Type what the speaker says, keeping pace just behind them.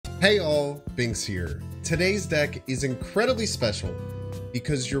Hey all, Binks here. Today's deck is incredibly special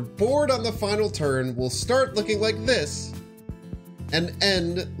because your board on the final turn will start looking like this and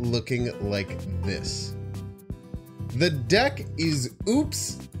end looking like this. The deck is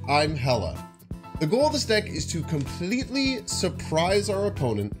Oops, I'm Hela. The goal of this deck is to completely surprise our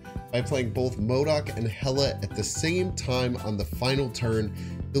opponent by playing both Modok and Hela at the same time on the final turn,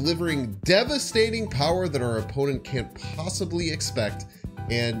 delivering devastating power that our opponent can't possibly expect,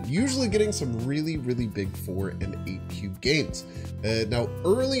 and usually getting some really big 4 and 8 cube games. Now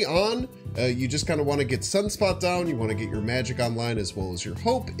early on, you just kind of want to get Sunspot down, you want to get your magic online as well as your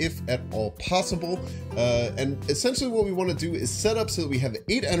hope, if at all possible. And essentially what we want to do is set up so that we have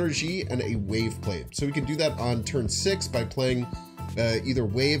 8 energy and a wave play. So we can do that on turn 6 by playing either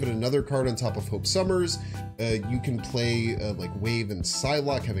Wave and another card on top of Hope Summers. You can play like Wave and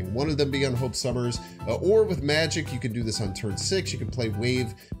Psylocke, having one of them be on Hope Summers, or with Magic, you can do this on turn 6. You can play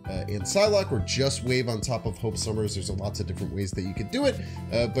Wave and Psylocke, or just Wave on top of Hope Summers. There's lots of different ways that you could do it,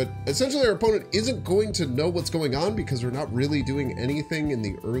 but essentially our opponent isn't going to know what's going on because we're not really doing anything in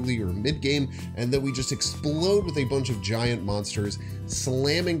the early or mid game, and then we just explode with a bunch of giant monsters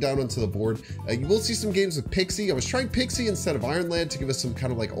slamming down onto the board. You will see some games with Pixie. I was trying Pixie instead of Iron Lad to give us some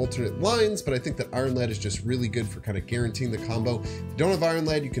kind of like alternate lines, but I think that Iron Lad is just really good for kind of guaranteeing the combo. If you don't have Iron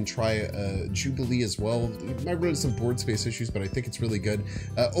Lad, you can try Jubilee as well. You might run into some board space issues, but I think it's really good.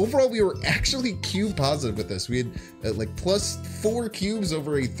 Overall, we were actually cube positive with this. We had like +4 cubes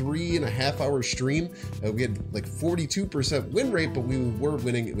over a 3.5 hour stream. We had like 42% win rate, but we were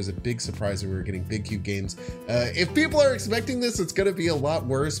winning. It was a big surprise that we were getting big cube games. If people are expecting this, it's going to be a lot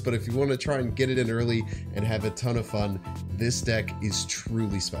worse, but if you want to try and get it in early and have a ton of fun, this deck is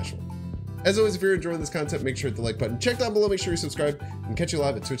truly special. As always, if you're enjoying this content, make sure to hit the like button. Check down below, make sure you subscribe, and catch you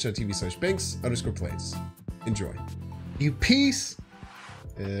live at twitch.tv/Binks_plays. Enjoy. You peace.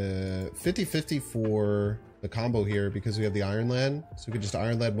 50-50 for the combo here because we have the Iron Lad. So we could just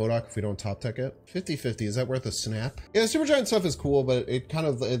Iron Lad Modok if we don't top tech it. 50-50, is that worth a snap? Yeah, the Super Giant stuff is cool, but it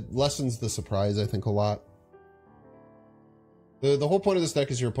lessens the surprise, I think, a lot. The whole point of this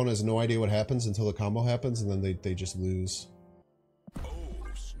deck is your opponent has no idea what happens until the combo happens, and then they just lose.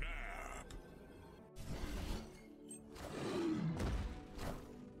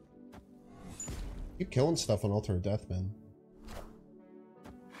 Keep killing stuff on Altar of Death, man.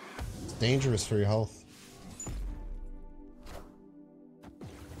 It's dangerous for your health.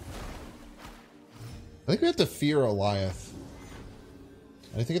 I think we have to fear Eliath.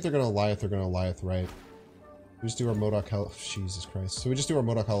 I think if they're gonna Eliath, they're gonna Eliath right. We just do our Modok Hela. Jesus Christ. So we just do our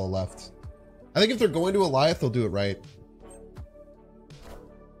Modok Hela left. I think if they're going to Eliath, they'll do it right.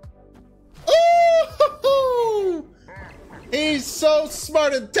 Oh! He's so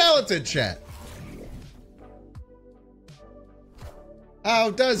smart and talented, chat.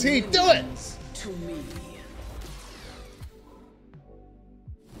 How does he do it? To me.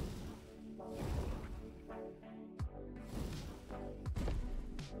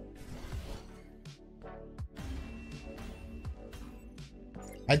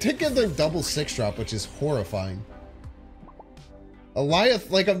 I did give them double 6-drop, which is horrifying.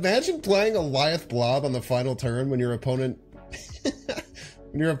 Eliath, like imagine playing Eliath Blob on the final turn when your opponent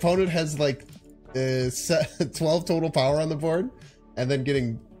has like 12 total power on the board, and then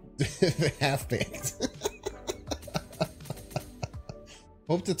getting half-baked.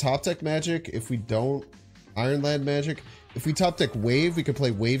 Hope to top deck Magic if we don't Iron Lad Magic. If we top deck Wave, we could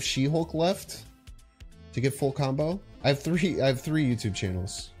play Wave She-Hulk left to get full combo. I have three YouTube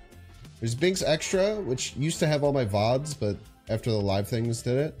channels. There's Binks Extra, which used to have all my VODs, but after the live things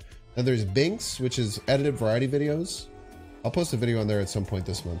did it. Then there's Binks, which is edited variety videos. I'll post a video on there at some point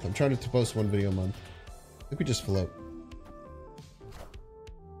this month. I'm trying to post 1 video a month. I think we just float.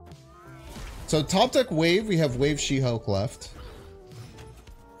 So top deck Wave, we have Wave She-Hulk left.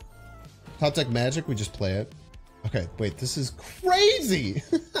 Top deck Magic, we just play it. Okay, wait, this is crazy!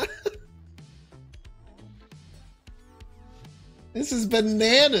 This is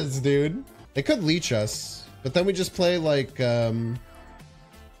bananas, dude. They could leech us, but then we just play like Infinite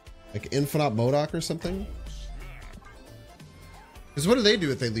Modok or something. Because what do they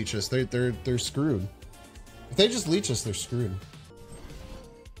do if they leech us? They're screwed. If they just leech us, they're screwed.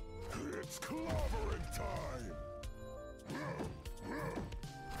 It's clobbering time.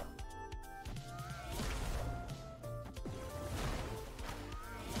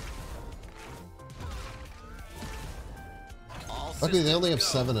 Luckily, they only have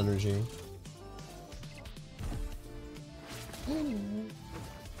 7 energy.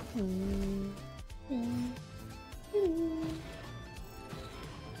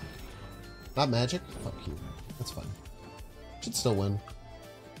 Not Magic? Fuck you. That's fine. Should still win.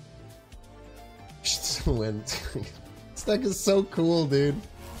 to win. This deck is so cool, dude.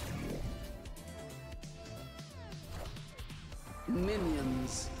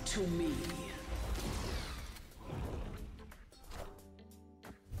 Minions to me.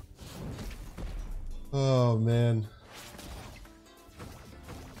 Oh man.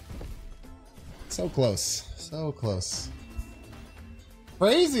 So close. So close.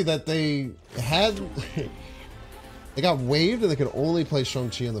 Crazy that they had they got waived and they could only play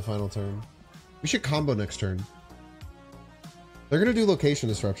Shang-Chi on the final turn. We should combo next turn. They're gonna do location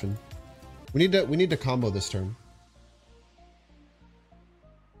disruption. We need to combo this turn.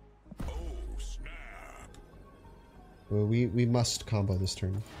 Oh, snap. Well, we must combo this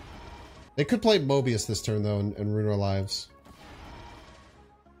turn. They could play Mobius this turn though and ruin our lives.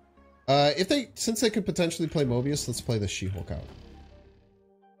 Since they could potentially play Mobius, let's play the She-Hulk out.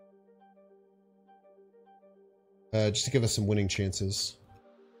 Just to give us some winning chances.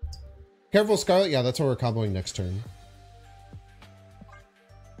 Careful, Scarlet. Yeah, that's what we're comboing next turn.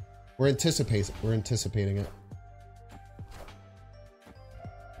 We're anticipating it.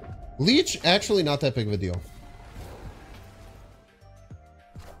 Leech, actually not that big of a deal.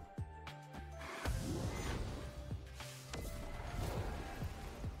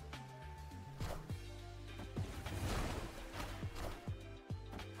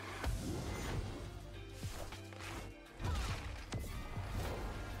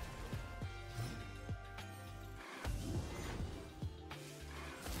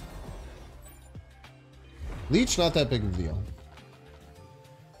 Leech, not that big of a deal.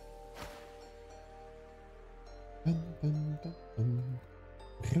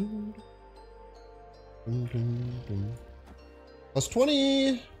 Plus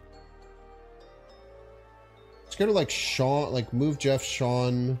 20. Scared of like Sean, like move Jeff,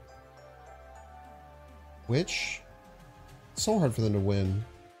 Sean. Which? It's so hard for them to win.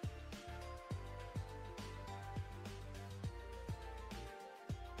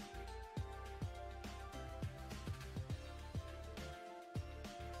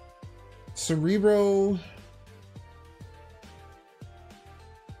 Cerebro.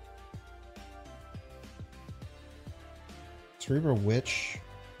 Cerebro Witch.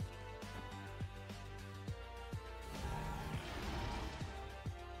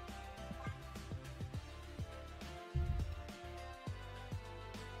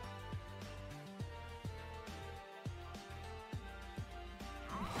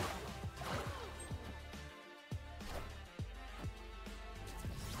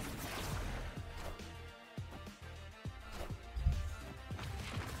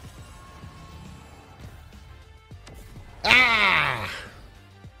 Ah!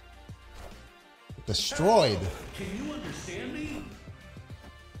 Destroyed. Can you understand me?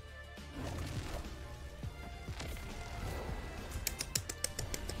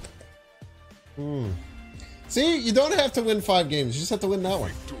 See, you don't have to win 5 games. You just have to win that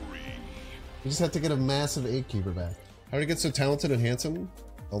one. Victory. You just have to get a massive 8-keeper back. How did he get so talented and handsome?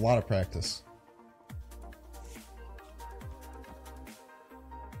 A lot of practice.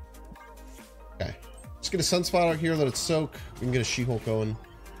 Okay. Just get a Sunspot out here, let it soak. We can get a She-Hulk going.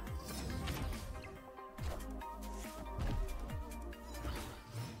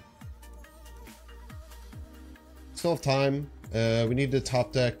 Still have time. We need to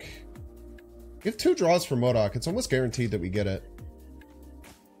top deck. We have 2 draws for Modok. It's almost guaranteed that we get it.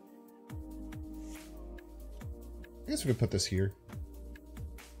 I guess we could put this here.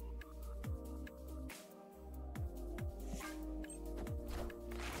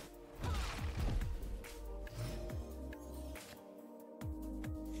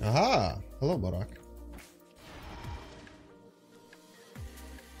 Aha! Hello, Modok.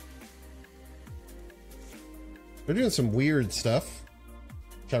 They're doing some weird stuff,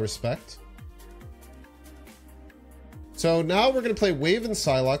 which I respect. So now we're going to play Wave and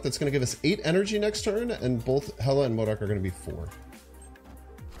Psylocke. That's going to give us 8 energy next turn, and both Hela and Modok are going to be 4.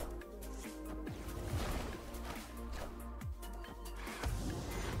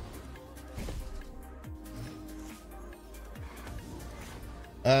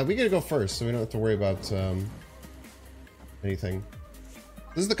 We gotta go first, so we don't have to worry about anything.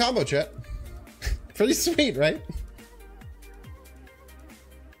 This is the combo, chat. Pretty sweet, right?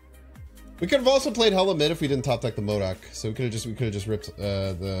 We could have also played Hela mid if we didn't top deck the Modok. So we could have just ripped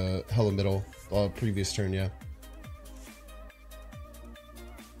the Hela middle previous turn, yeah.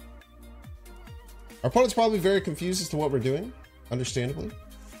 Our opponent's probably very confused as to what we're doing, understandably.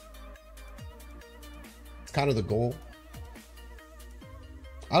 It's kind of the goal.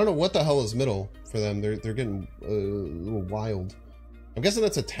 I don't know what the hell is middle for them. They're getting a little wild. I'm guessing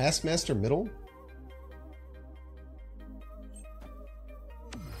that's a Taskmaster middle.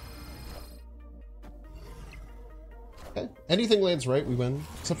 Okay. Anything lands right, we win.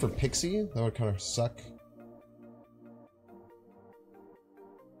 Except for Pixie. That would kind of suck.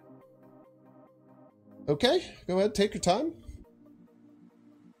 Okay, go ahead, take your time.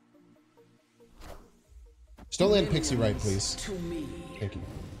 Just don't land Pixie right, please. To me. Thank you.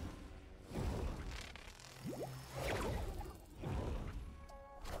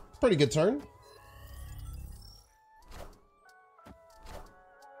 Pretty good turn.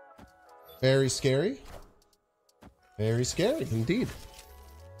 Very scary. Very scary, indeed.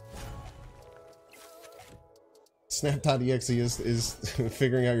 Snap.exe is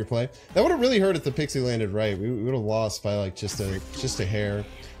figuring out your play. That would have really hurt if the Pixie landed right. We would have lost by like just a hair.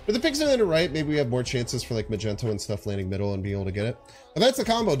 But the Pixie landed right, maybe we have more chances for like Magento and stuff landing middle and being able to get it. But that's the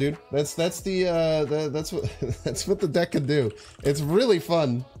combo, dude. That's what that's what the deck can do. It's really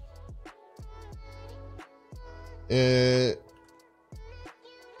fun. If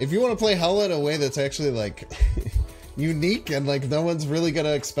you want to play Hela in a way that's actually like unique and like no one's really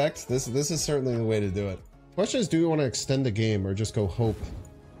gonna expect, this is certainly the way to do it. Question is, do we want to extend the game or just go Hope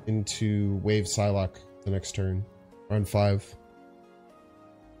into Wave Psylocke the next turn? Round 5.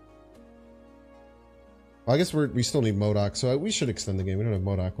 Well, I guess we still need Modok, so we should extend the game. We don't have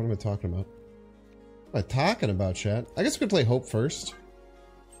Modok. What am I talking about? What am I talking about, chat? I guess we could play Hope first.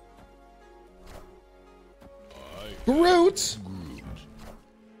 Groot!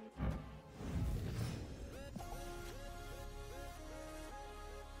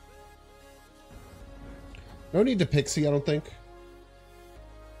 No need to Pixie, I don't think.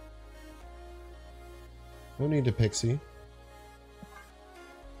 No need to Pixie.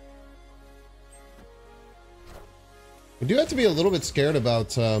 We do have to be a little bit scared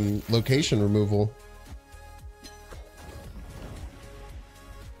about location removal.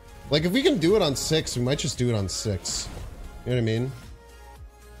 Like, if we can do it on 6, we might just do it on 6. You know what I mean?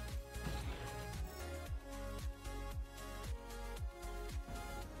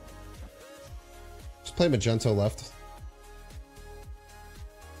 Just play Magento left.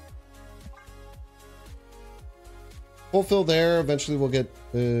 Full fill there. Eventually we'll get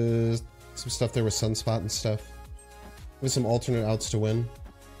some stuff there with Sunspot and stuff. With some alternate outs to win.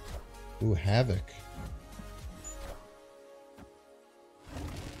 Ooh, Havoc.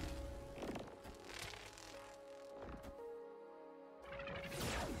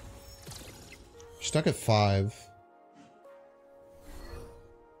 Stuck at 5.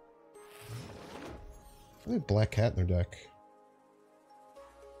 They have Black Cat in their deck.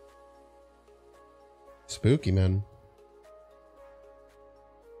 Spooky, man.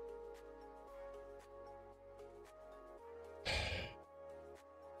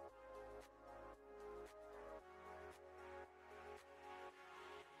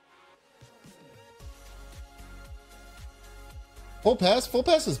 Full pass? Full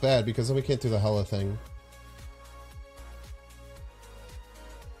pass is bad because then we can't do the Hela thing.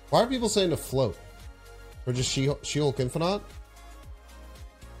 Why are people saying to float? Or just She-Hulk Infinite?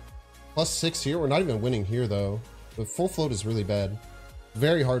 +6 here? We're not even winning here though. The full float is really bad.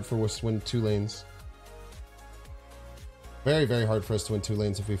 Very hard for us to win 2 lanes. Very, very hard for us to win 2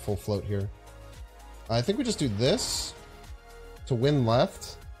 lanes if we full float here. I think we just do this to win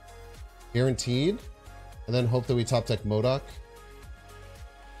left. Guaranteed. And then hope that we top deck Modok.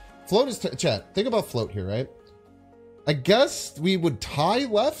 Float is... Chat, think about float here, right? I guess we would tie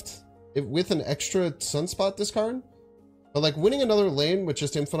left with an extra Sunspot discard. But like winning another lane with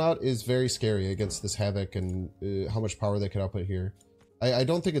just Infinite is very scary against this Havoc and how much power they could output here. I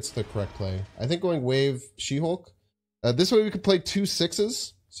don't think it's the correct play. I think going Wave She-Hulk. This way we could play 2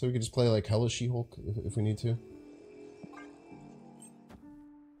 6s. So we could just play like Hela She-Hulk if we need to.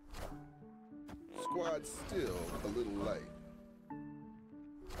 Squad still a little light.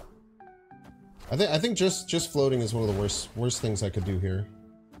 I think just floating is one of the worst things I could do here.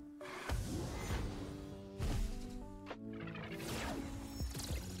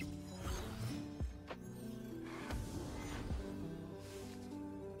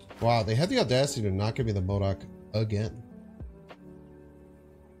 Wow, they had the audacity to not give me the Modok again.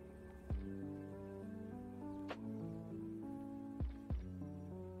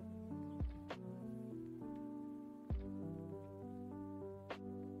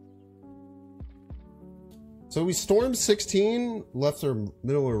 So we stormed 16, left or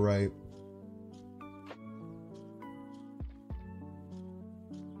middle or right.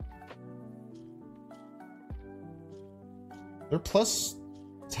 They're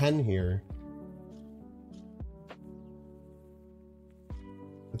 +10 here.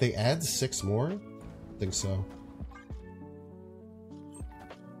 Did they add 6 more? I think so.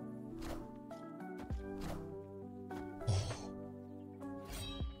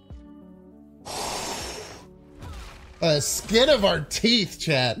 Skin of our teeth,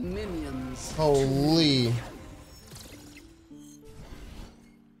 chat. Minions. Holy.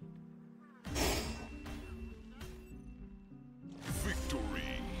 Victory.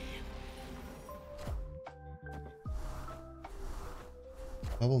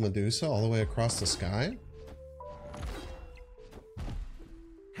 Double Medusa all the way across the sky?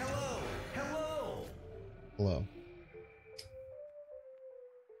 Hello. Hello. Hello.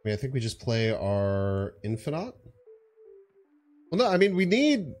 I mean, I think we just play our Infinite. Well, no, I mean, we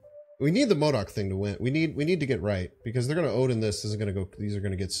need the Modok thing to win. We need to get right because they're gonna Odin this. This is gonna go. These are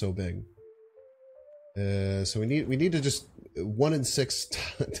gonna get so big. So we need to just 1 in 6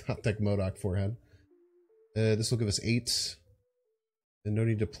 top deck Modok forehead. This will give us 8. And no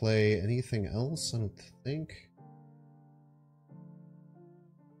need to play anything else. I don't think.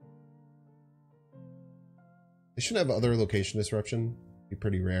 They shouldn't have other location disruption. Be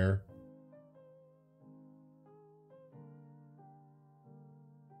pretty rare.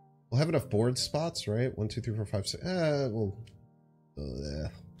 We'll have enough board spots, right? 1, 2, 3, 4, 5, 6. Well, yeah.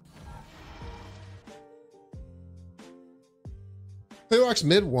 Playwalks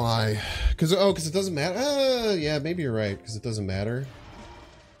mid. Why? Because it doesn't matter. Yeah, maybe you're right. Because it doesn't matter.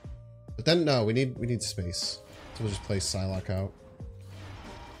 But then no, we need space. So we'll just play Psylocke out.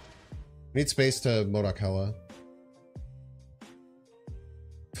 We need space to Modok Hela.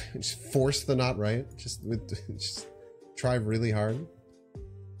 Just force the not right. Just try really hard.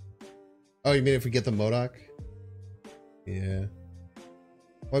 Oh, you mean if we get the Modok? Yeah.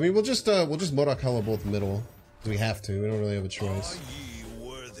 Well, I mean, we'll just Modok Hela both middle. Because we have to. We don't really have a choice. Are ye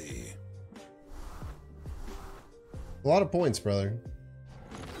worthy? A lot of points, brother.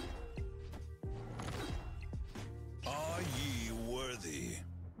 Are ye worthy?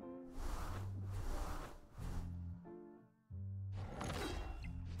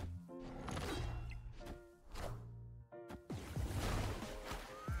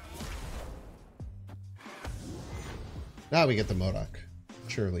 Now we get the Modok.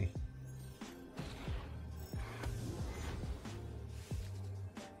 Surely.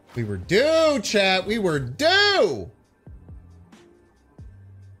 We were due, chat. We were due.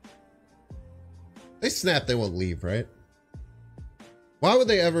 They snap, they won't leave, right? Why would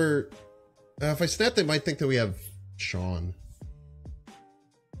they ever... if I snap, they might think that we have Sean.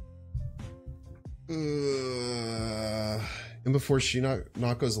 And before she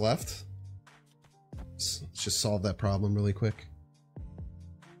not goes left, let's just solve that problem really quick.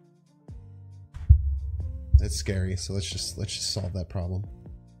 That's scary, so let's just solve that problem.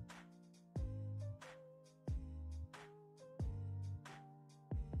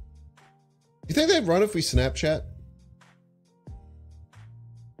 You think they'd run if we Snapchat?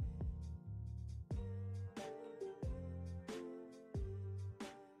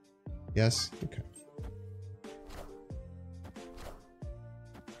 Yes? Okay.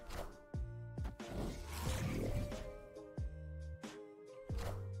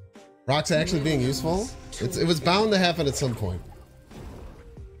 Rock's actually being useful? It was bound to happen at some point.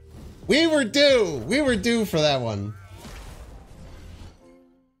 We were due! We were due for that one.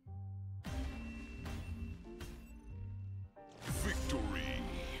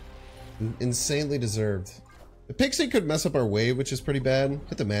 Insanely deserved. The Pixie could mess up our wave, which is pretty bad.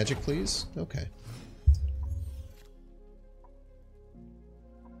 Hit the magic, please. Okay.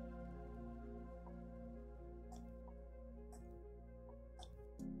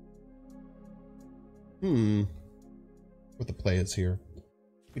 What the play is here.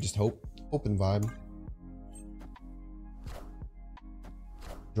 We just hope. Hope and vibe.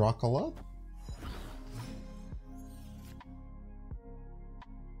 Dracula?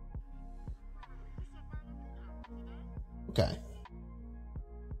 Okay.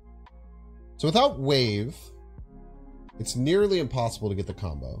 So without wave, it's nearly impossible to get the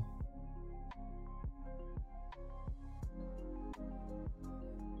combo.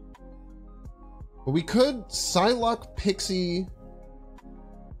 But we could Psylocke, Pixie,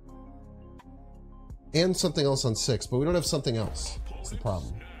 and something else on 6, but we don't have something else. That's the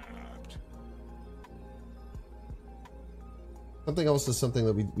problem. Something else is something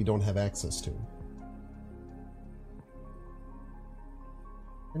that we don't have access to.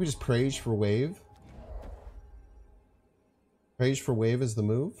 Maybe just Prage for wave. Prage for wave is the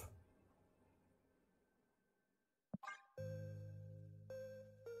move.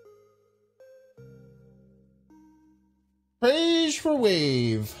 Prage for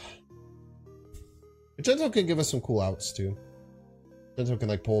wave. Gento can give us some cool outs too. Gento can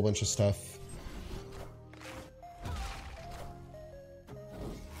like pull a bunch of stuff.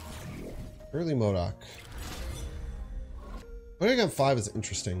 Early Modok. Modok on 5 is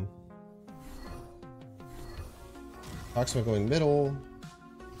interesting. Proxima going middle.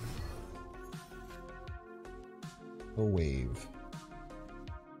 A wave.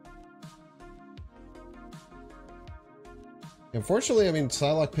 Unfortunately, I mean,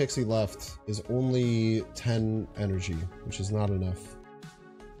 Psylocke Pixie left is only 10 energy, which is not enough.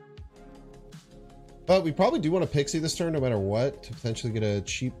 But we probably do want to Pixie this turn no matter what to potentially get a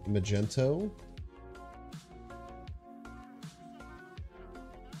cheap Magento.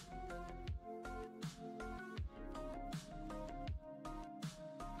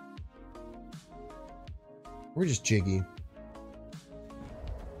 We're just Jiggy.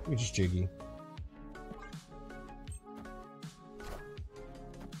 We're just Jiggy.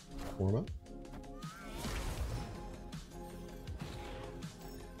 Forma.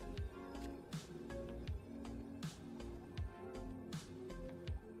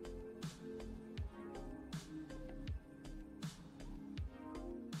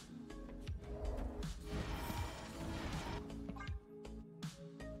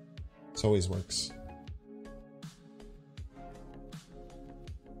 This always works.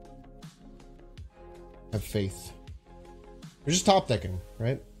 Have faith. They're just top decking,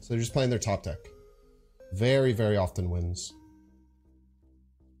 right? So they're just playing their top deck. Very, very often wins.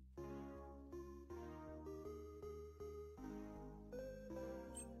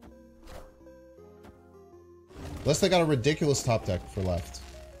 Unless they got a ridiculous top deck for left.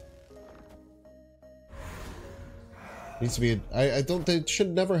 Needs to be I don't, they should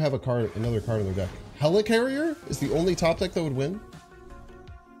never have a card, another card in their deck. Hela Carrier is the only top deck that would win.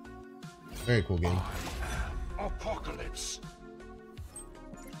 Very cool game. Apocalypse.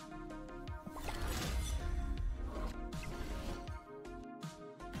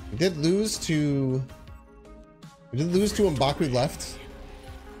 We did lose to M'Baku left.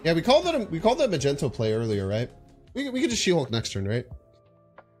 Yeah, we called that Magento play earlier, right? We could just She-Hulk next turn, right?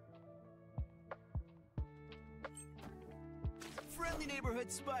 Friendly neighborhood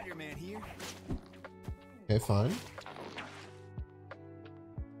Spider-Man here. Okay, fine.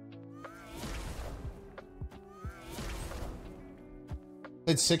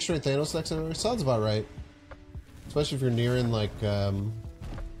 Played 6 straight Thanos decks earlier. Sounds about right. Especially if you're nearing like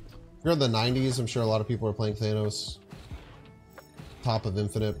if you're in the 90s, I'm sure a lot of people are playing Thanos. Top of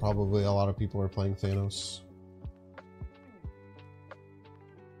Infinite, probably a lot of people are playing Thanos.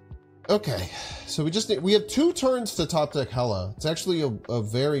 Okay, so we have 2 turns to top deck Hela. It's actually a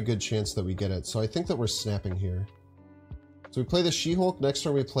very good chance that we get it. So I think that we're snapping here. So we play the She-Hulk. Next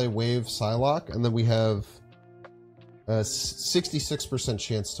turn we play Wave Psylocke, and then we have a 66%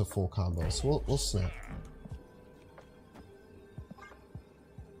 chance to full combo. So we'll snap.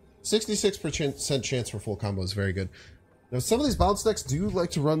 66% chance for full combo is very good. Now, some of these bounce decks do like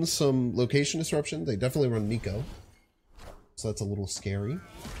to run some location disruption. They definitely run Nico. So that's a little scary.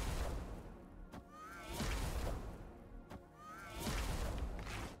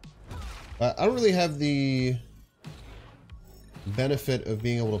 I don't really have the benefit of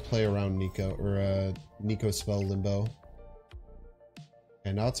being able to play around Nico or Nico spell Limbo.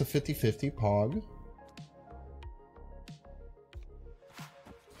 And now it's a 50-50 Pog.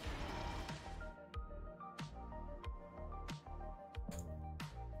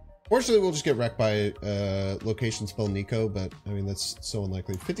 Fortunately, we'll just get wrecked by location spell Nico, but I mean, that's so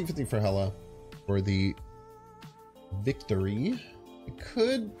unlikely. 50-50 for Hela for the victory. I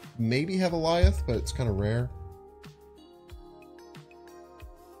could maybe have Eliath, but it's kind of rare.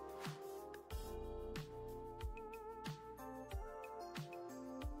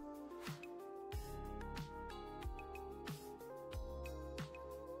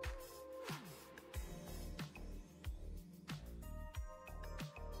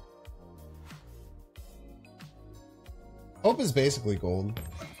 Hope is basically gold.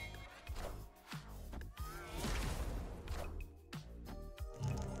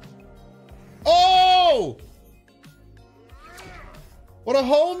 Oh! What a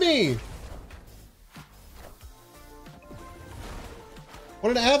homie!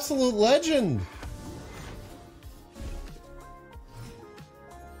 What an absolute legend!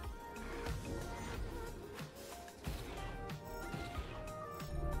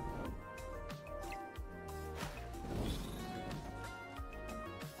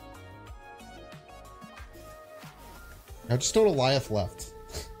 I just don't Eliath left.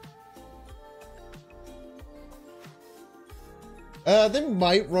 They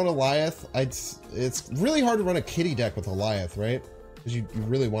might run Eliath. It's really hard to run a Kitty deck with Eliath, right? Because you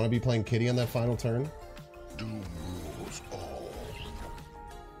really want to be playing Kitty on that final turn. Doom rules all.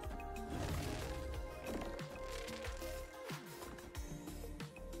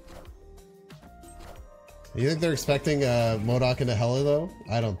 You think they're expecting Modok into Hela though?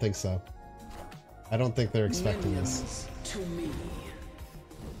 I don't think so. I don't think they're expecting this. Minions to me.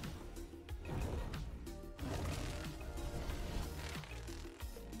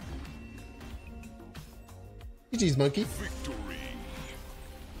 GG's, monkey. Victory.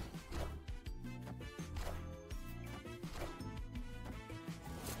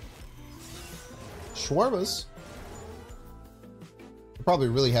 Shawarmas. They're probably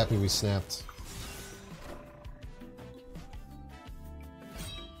really happy we snapped.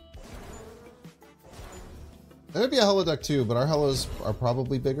 That would be a Hela deck too, but our Helas are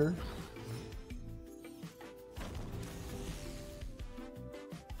probably bigger.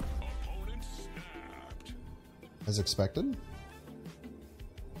 Opponent snapped. As expected.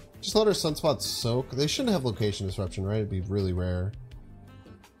 Just let our Sunspots soak. They shouldn't have location disruption, right? It'd be really rare.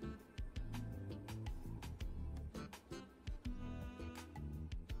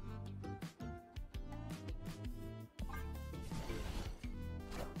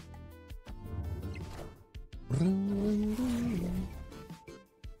 I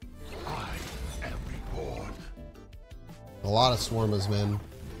am reborn. A lot of Swarmas, man.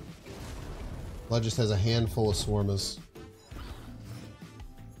 Blood just has a handful of Swarmas.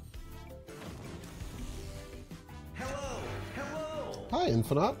 Hello! Hi,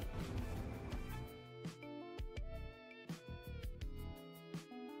 Infinite.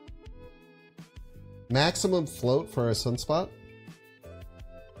 Maximum float for our Sunspot.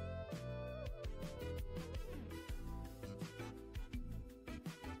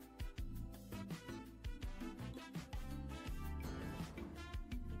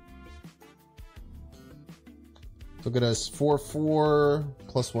 Look at us, 4/4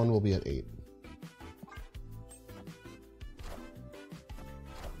 plus 1 will be at 8.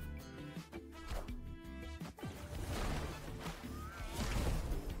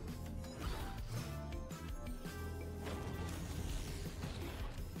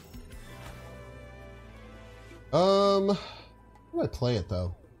 How do I play it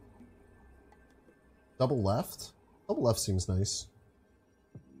though? Double left? Double left seems nice.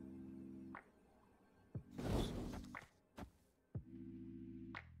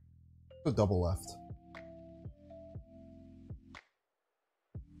 Go double left.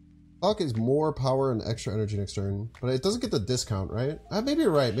 Clock is more power and extra energy next turn, but it doesn't get the discount, right? Maybe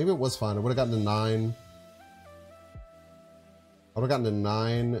you're right. Maybe it was fine. I would have gotten a 9. I would have gotten a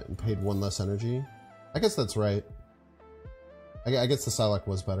 9 and paid 1 less energy. I guess that's right. I guess the Psylocke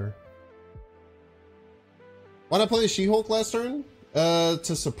was better. Why not play She-Hulk last turn?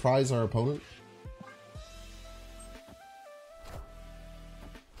 To surprise our opponent.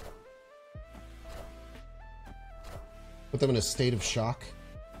 Put them in a state of shock.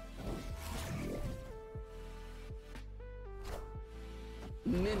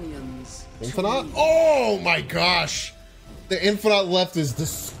 Minions. Infinite? Oh my gosh! The Infinite left is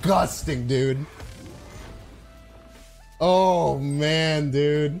disgusting, dude. Oh man,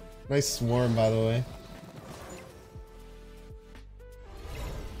 dude. Nice swarm, by the way.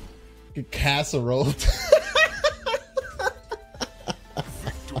 Good casserole.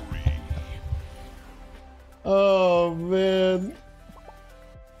 Oh man.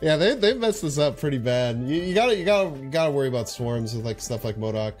 Yeah, they messed this up pretty bad. You gotta worry about swarms with like stuff like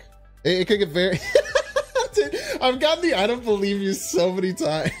Modok. It could get very. Dude, I've gotten the "I don't believe you" so many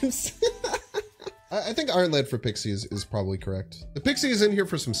times. I think Iron Lad for Pixie is probably correct. The Pixie is in here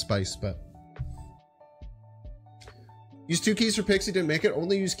for some spice, but use 2 keys for Pixie, didn't make it.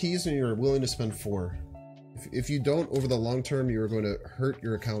 Only use keys when you're willing to spend 4. If you don't, over the long term, you are going to hurt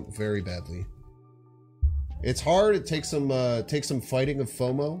your account very badly. It's hard. It takes some fighting of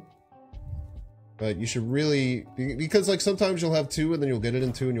FOMO, but you should really, because like sometimes you'll have 2 and then you'll get it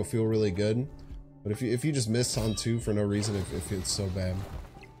in 2 and you'll feel really good. But if you just miss on 2 for no reason, it feels so bad.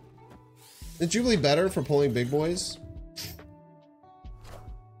 Is Jubilee better for pulling big boys?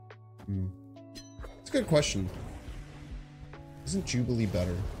 It's a good question. Isn't Jubilee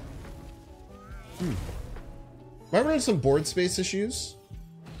better? Am I running some board space issues?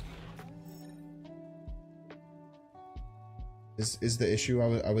 Is the issue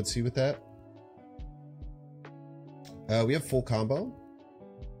I would see with that? We have full combo.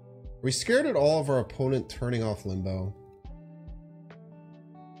 Are we scared at all of our opponent turning off Limbo?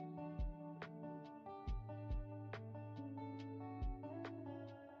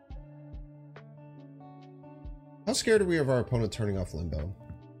 How scared are we of our opponent turning off Limbo?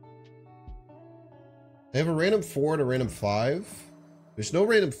 They have a random 4 and a random 5. There's no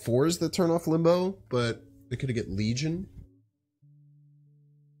random 4s that turn off Limbo, but they could get Legion.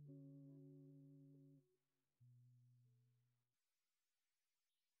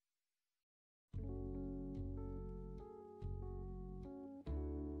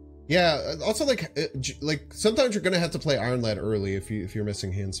 Yeah, also like sometimes you're gonna have to play Iron Lad early if you're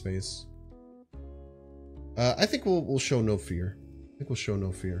missing hand space. I think we'll show no fear. I think we'll show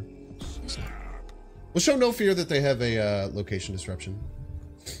no fear. We'll show no fear that they have a location disruption.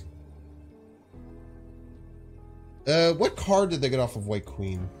 What card did they get off of White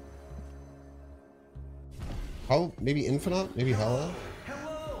Queen? How, maybe Infinite? Maybe Hela?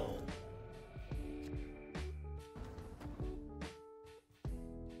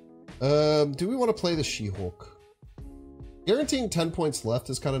 Do we want to play the She-Hulk? Guaranteeing 10 points left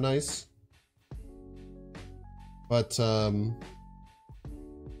is kind of nice. But,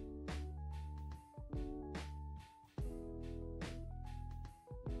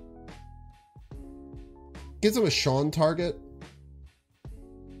 gives him a Sean target.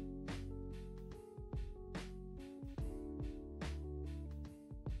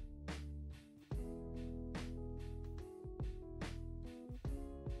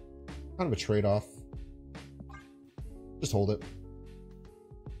 Kind of a trade-off. Just hold it.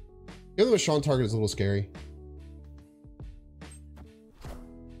 Give him a Sean target is a little scary.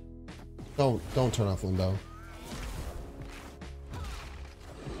 Don't turn off Limbo.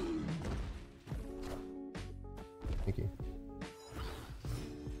 Thank you.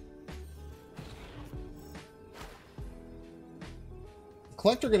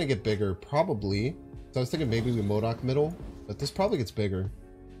 Collector gonna get bigger, probably. So I was thinking maybe we Modok middle, but this probably gets bigger.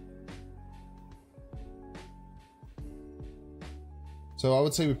 So I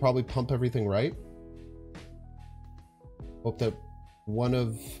would say we probably pump everything right. Hope that one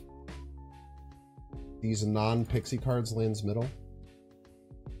of these non-pixie cards lands middle.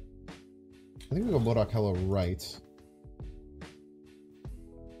 I think we go Modok Hela right.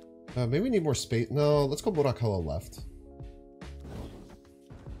 Maybe we need more space. No, let's go Modok Hela left.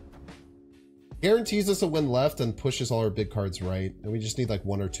 Guarantees us a win left and pushes all our big cards right. And we just need like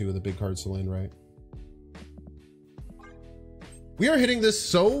one or two of the big cards to land right. We are hitting this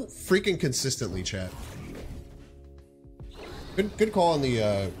so freaking consistently, chat. Good call on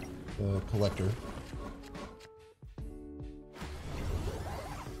the collector.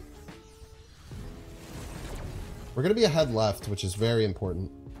 We're gonna be ahead left, which is very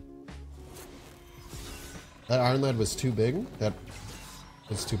important. That Iron Lad was too big. That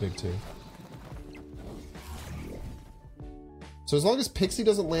was too big too. So as long as Pixie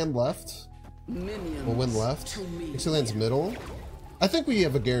doesn't land left, we'll win left. Pixie lands middle. I think we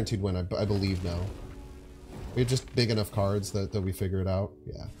have a guaranteed win, I believe now. We have just big enough cards that we figure it out.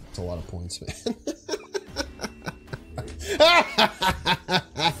 Yeah, it's a lot of points, man.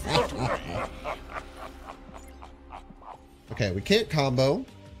 Okay, we can't combo.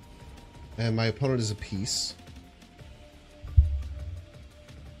 And my opponent is a piece.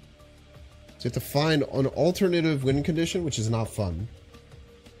 So you have to find an alternative win condition, which is not fun.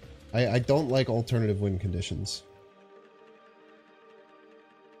 I don't like alternative win conditions.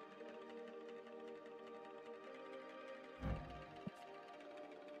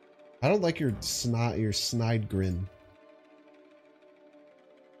 I don't like your snide grin.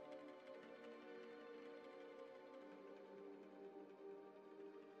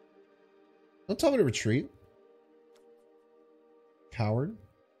 Don't tell me to retreat. Coward.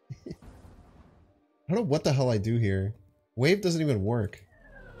 I don't know what the hell I do here. Wave doesn't even work.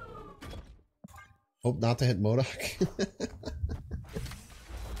 Hope not to hit Modok.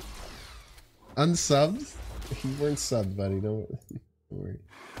 Unsubbed? You weren't subbed, buddy. Don't worry.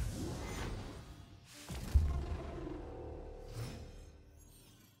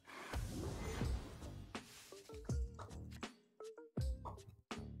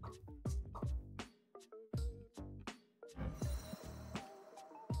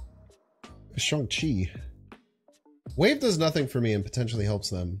 Shang-Chi. Wave does nothing for me and potentially helps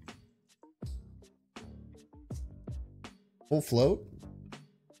them. Full float?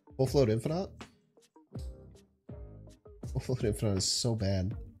 Full float infinite? Full float infinite is so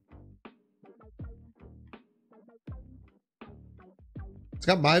bad. It's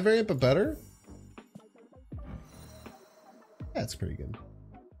got my variant but better? Yeah, it's pretty good.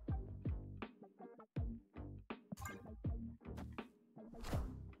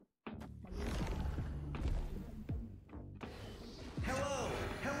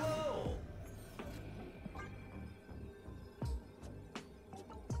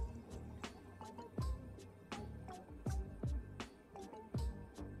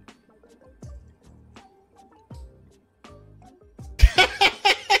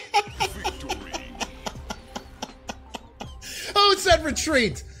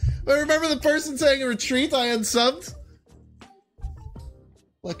 Retreat. But remember the person saying a retreat I unsubbed?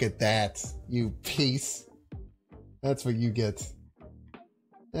 Look at that, you piece. That's what you get.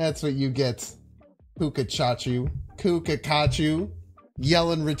 That's what you get. Kukakachu.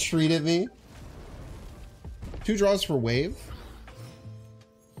 Yelling retreat at me. 2 draws for wave.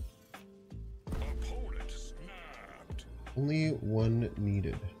 Opponent snapped. Only 1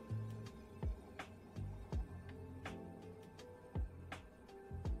 needed.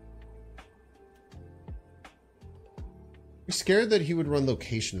 You're scared that he would run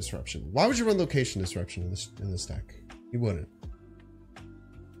location disruption. Why would you run location disruption in this deck? You wouldn't.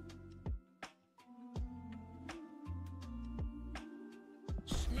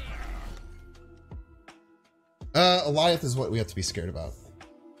 Eliath is what we have to be scared about.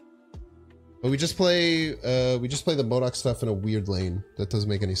 But we just play the Modok stuff in a weird lane. That doesn't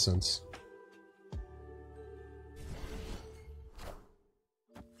make any sense.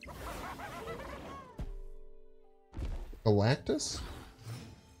 Galactus?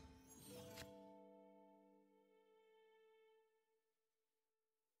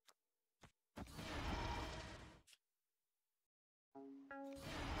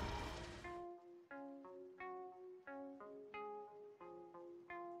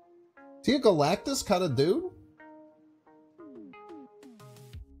 Is he a Galactus kind of dude?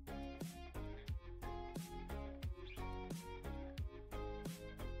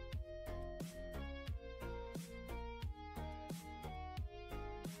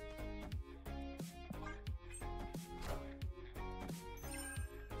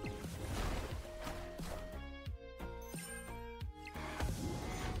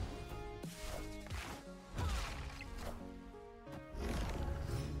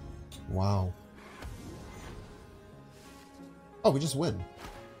 Wow. Oh, we just win.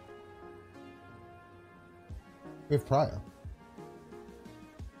 We have Prior.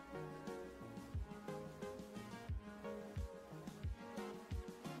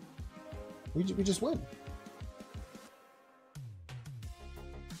 We just win.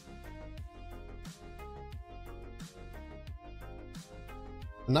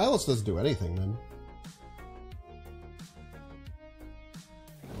 Nihilus doesn't do anything, man.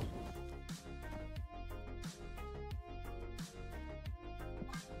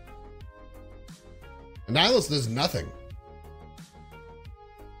 Nihilus does nothing.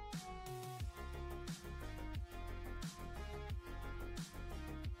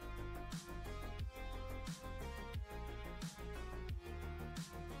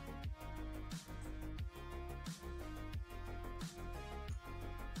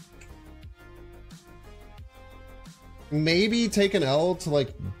 Maybe take an L to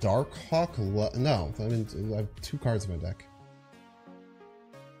like Darkhawk. No, I mean I have 2 cards in my deck.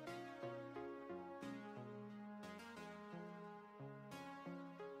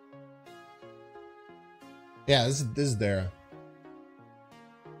 Yeah, this is Dara.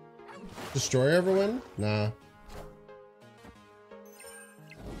 Destroyer ever win? Nah.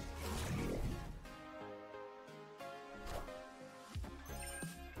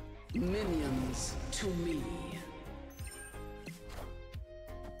 Minions to me.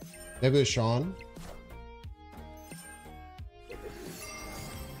 Maybe it's Sean.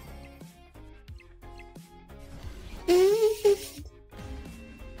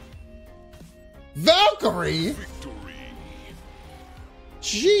 Valkyrie? Victory.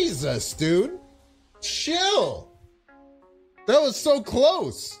 Jesus, dude. Chill. That was so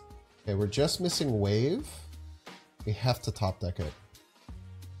close. Okay, we're just missing wave. We have to top deck it.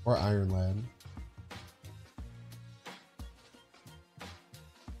 Or Iron Lad.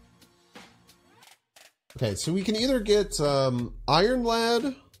 Okay, so we can either get Iron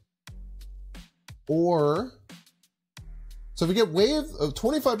Lad or... So if we get wave, a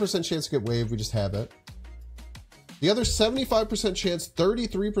 25% chance to get wave, we just have it. The other 75% chance,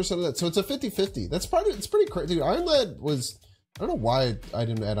 33% of that. So it's a 50-50. It's pretty crazy. Dude, Iron Lad was... I don't know why I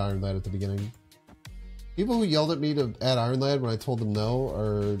didn't add Iron Lad at the beginning. People who yelled at me to add Iron Lad when I told them no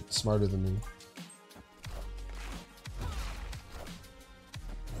are smarter than me.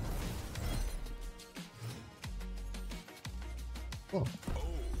 Oh. Oh,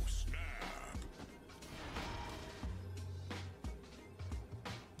 snap.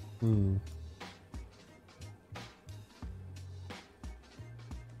 Hmm.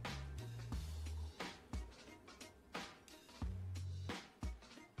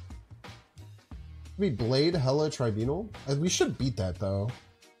 We Blade, Hela, Tribunal. We should beat that though.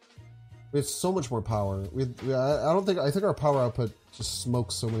 We have so much more power. I think our power output just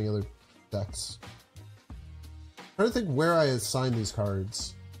smokes so many other decks. I'm trying to think where I assign these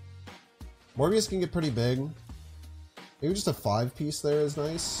cards. Morbius can get pretty big. Maybe just a 5-piece there is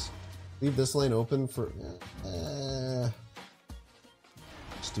nice. Leave this lane open for... Let's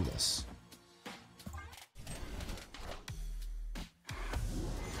do this.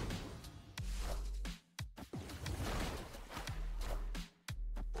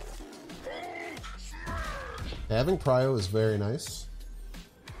 Having Prio is very nice.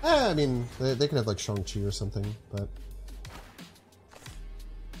 I mean, they can have like Shang-Chi or something, but...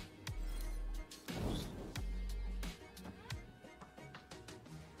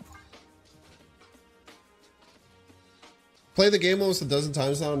 Play the game almost a dozen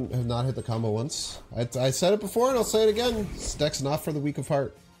times now and have not hit the combo once. I said it before and I'll say it again. This deck's not for the weak of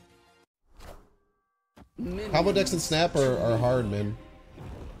heart. Combo decks and Snap are hard, man.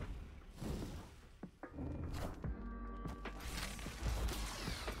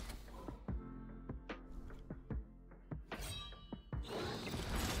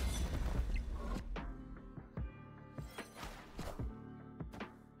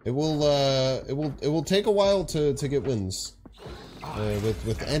 It will take a while to get wins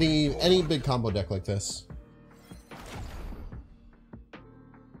with any big combo deck like this.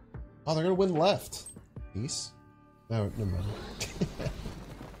 Oh, they're gonna win left. Peace. No, never mind.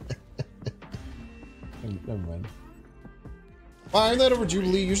 Never mind. Well, I hand that over to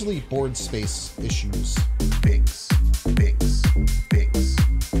Julie. Usually board space issues. Binks.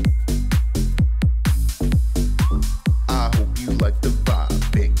 I hope you like the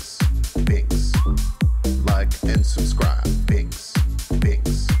vibe. Binks. Like and subscribe. Binks.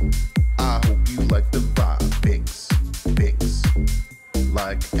 I hope you like the vibe. Binks.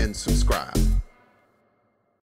 Like and subscribe.